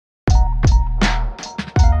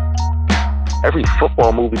every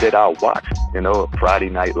football movie that I watch, Friday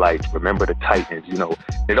Night Lights, Remember the Titans,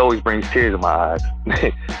 it always brings tears in my eyes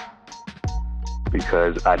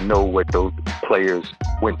because I know what those players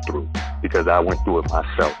went through because I went through it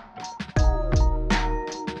myself.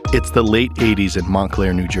 It's the late 80s in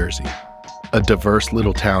Montclair, New Jersey, a diverse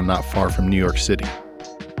little town not far from New York City,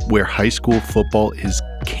 where high school football is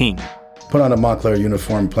king. Put on a Montclair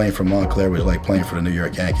uniform, playing for Montclair was like playing for the New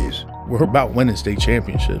York Yankees. We're about winning state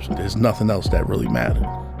championships. There's nothing else that really mattered.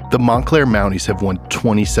 The Montclair Mounties have won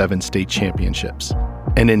 27 state championships.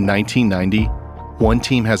 And in 1990, one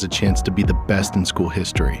team has a chance to be the best in school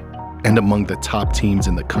history and among the top teams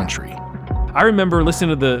in the country. I remember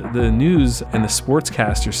listening to the news, and the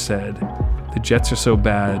sportscaster said, the Jets are so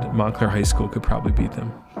bad, Montclair High School could probably beat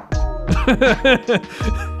them.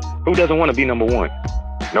 Who doesn't want to be number one?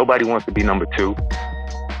 Nobody wants to be number two.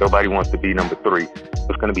 Nobody wants to be number three.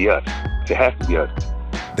 It's going to be us. It has to be us.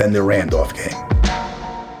 Then the Randolph game.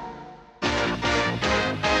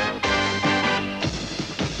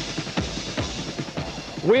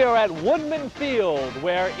 We are at Woodman Field,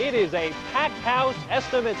 where it is a packed house,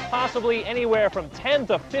 estimates possibly anywhere from 10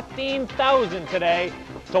 to 15,000 today,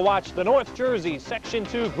 to watch the North Jersey Section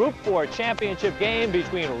 2 Group 4 championship game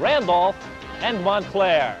between Randolph and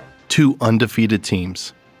Montclair. Two undefeated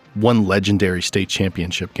teams, one legendary state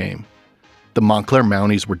championship game. The Montclair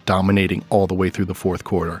Mounties were dominating all the way through the fourth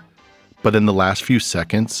quarter, but in the last few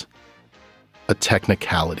seconds, a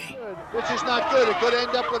technicality. Which is not good. It could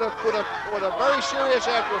end up with a very serious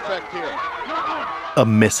after effect here. A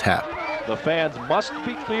mishap. The fans must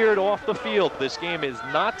be cleared off the field. This game is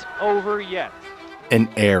not over yet. An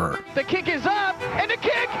error. The kick is up, and the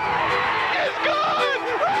kick is good!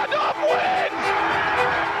 Randolph wins!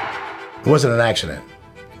 It wasn't an accident.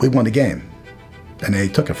 We won the game, and they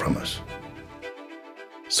took it from us.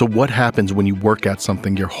 So what happens when you work at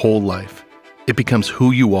something your whole life? It becomes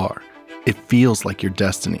who you are. It feels like your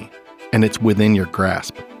destiny, and it's within your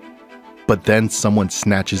grasp. But then someone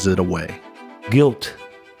snatches it away. Guilt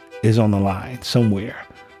is on the line somewhere.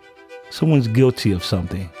 Someone's guilty of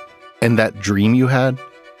something. And that dream you had,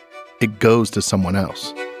 it goes to someone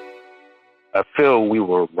else. I feel we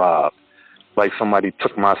were robbed, like somebody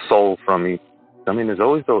took my soul from me. I mean, there's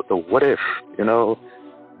always the what if,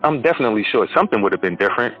 I'm definitely sure something would have been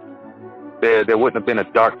different. There wouldn't have been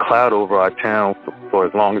a dark cloud over our town for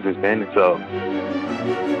as long as it's been. So,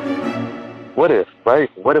 what if, right?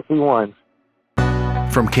 What if we won?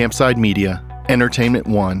 From Campside Media, Entertainment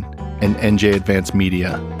One, and NJ Advanced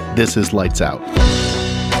Media, this is Lights Out.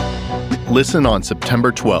 Listen on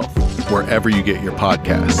September 12th, wherever you get your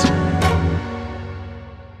podcasts.